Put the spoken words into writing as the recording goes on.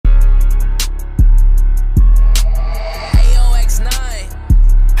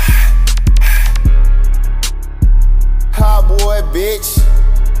bitch.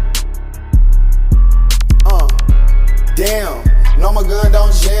 Damn, no, my gun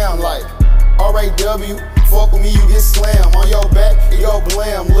don't jam like R.A.W. Fuck with me, you get slammed. On your back, it go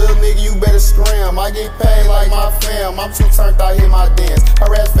blam. Little nigga, you better scram. I get paid like my fam. I'm too turned out, hit my dance.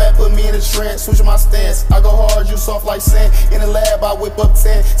 Harass fat, put me in a trance. Switch my stance. I go hard, you soft like sand. In the lab, I whip up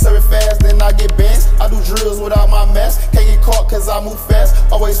 10. Serve it fast, then I get bands. I do drills without my mask. Can't get caught cause I move fast.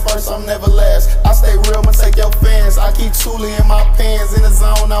 Always first, I'm never last. I stay real, I'ma take your fans. I keep Thule in my pants. In the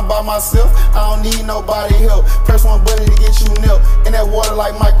zone, I'm by myself. I don't need nobody help. Press one button to get you nil. In that water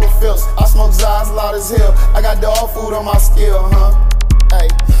like Michael Phelps. I smoke Z's loud as hell. I got dog food on my skill, Hey,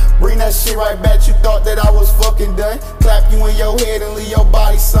 bring that shit right back. You thought that I was fucking done. Clap you in your head and leave your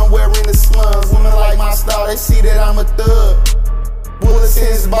body somewhere in the slums. Women like my style, they see that I'm a thug. Bullets in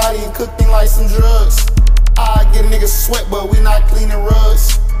his body and cook me like some drugs. I get a nigga sweat, but we not cleaning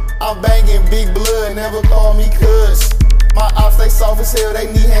rugs. I'm banging big blood, never call me cuz. My ops, they soft as hell, they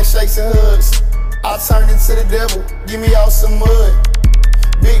need handshakes and hugs. I turned into the devil, give me out some mud.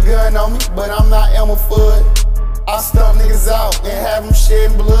 Big gun on me, but I'm not Elmer Fudd. I stump niggas out and have them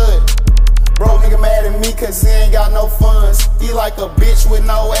shedding blood. Bro nigga mad at me cause he ain't got no funds. He like a bitch with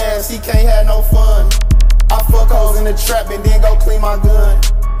no ass, he can't have no fun. I fuck hoes in the trap and then go clean my gun.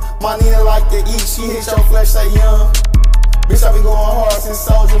 My Nina like to eat, she hit your flesh, say young. Bitch, I been going hard since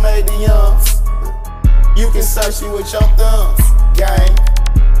Soldier made the youngs. You can search me with your thumbs, gang.